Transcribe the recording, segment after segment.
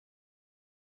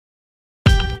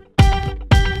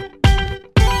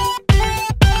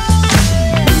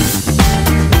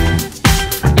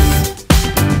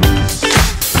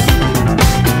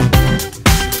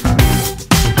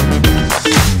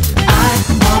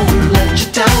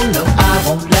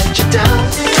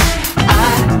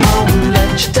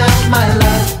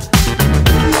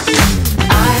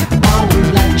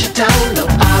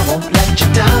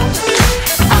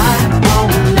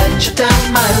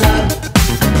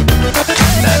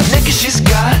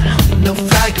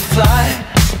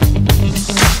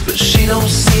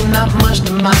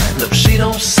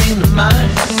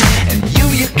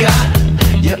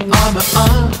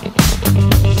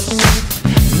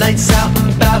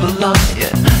Babylon,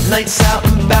 yeah. Nights out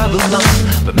in Babylon.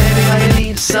 But maybe all you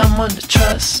need is someone to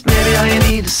trust. Maybe all you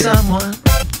need is someone.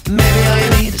 Maybe all you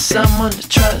need is someone to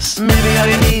trust. Maybe all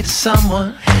you need is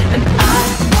someone. And I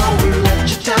won't let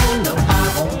you down. No, I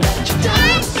won't let you down.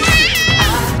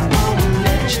 I won't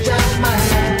let you down, my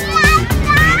love.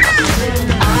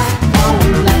 I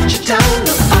won't let you down.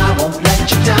 No, I won't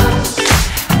let you down.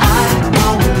 I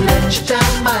won't let you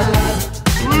down, my love.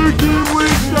 We can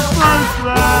win the first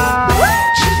round.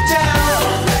 Let you down.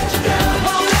 Won't let you down.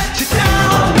 Won't let you down.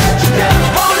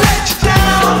 Won't let you down.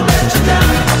 Won't let you down. Won't let you down.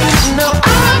 No,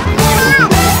 I won't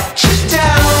let you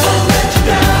down. Won't let you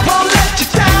down. Won't let you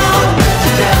down.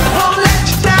 Won't let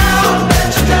you down. Won't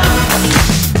let you down.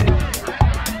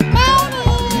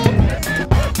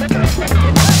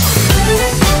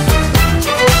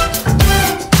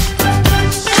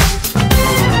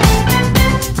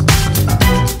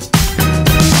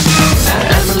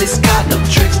 Emily's got no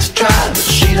tricks to try, but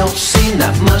she don't seem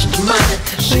that much to mind.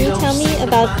 Can you tell me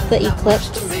about the eclipse?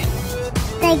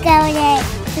 They go there.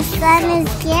 The sun is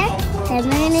here, the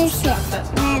moon is here,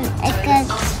 and it goes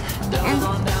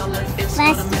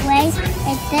fast ways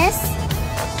like this,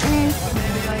 and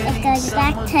then it goes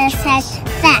back to the side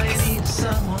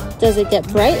fast. Does it get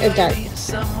bright or dark?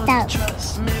 Dark.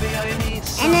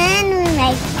 And then we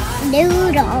make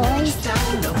noodles.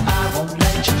 No, I won't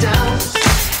let you down.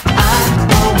 I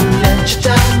won't let you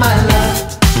down, my love.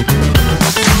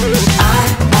 I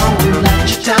won't let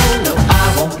you down. No, I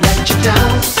won't let you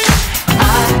down. I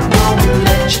won't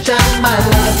let you down, my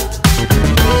love.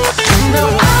 No,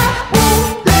 I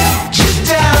won't let you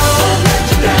down. Won't let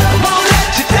you down. Won't let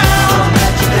you down.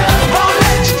 Won't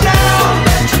let you down. Won't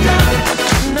let you down.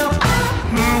 No,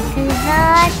 Happy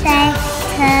birthday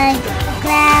to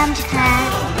Grandpa.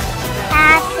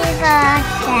 Happy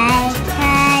birthday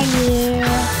to you.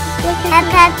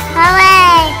 Happy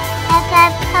parade.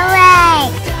 Happy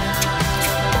parade.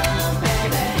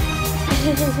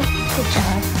 Good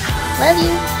job. Love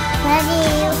you. Love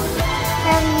you.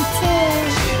 Love you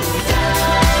too.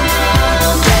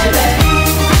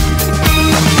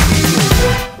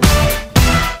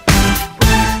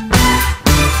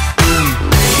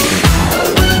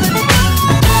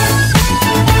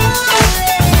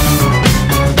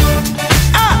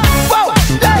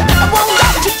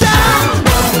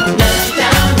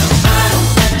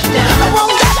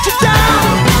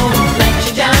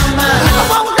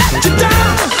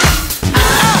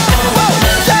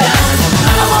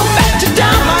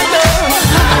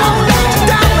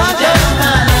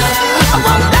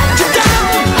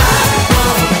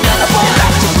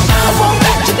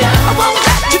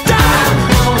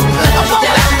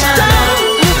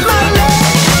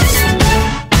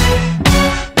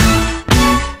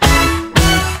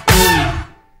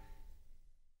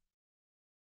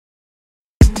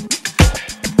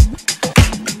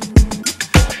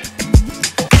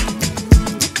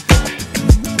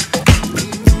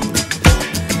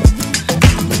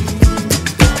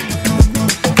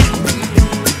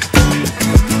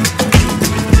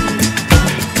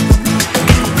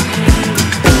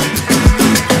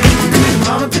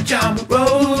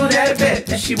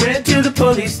 She went to the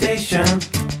police station.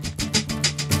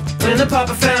 When the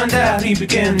papa found out, he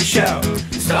began to shout.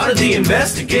 Started the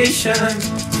investigation.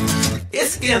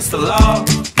 It's against the law.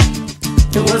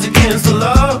 It was against the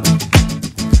law.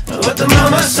 What the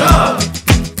mama saw,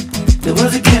 it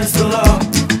was against the law.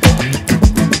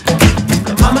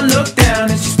 The mama looked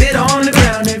down and she spit on the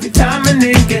ground every time my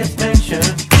name gets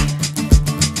mentioned.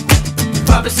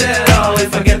 Papa said, oh,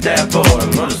 if I get that boy,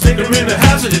 I'm gonna stick him in the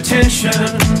house of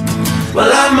detention. Well,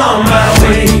 I'm on my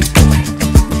way.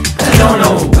 I don't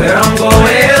know where I'm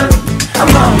going.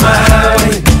 I'm on my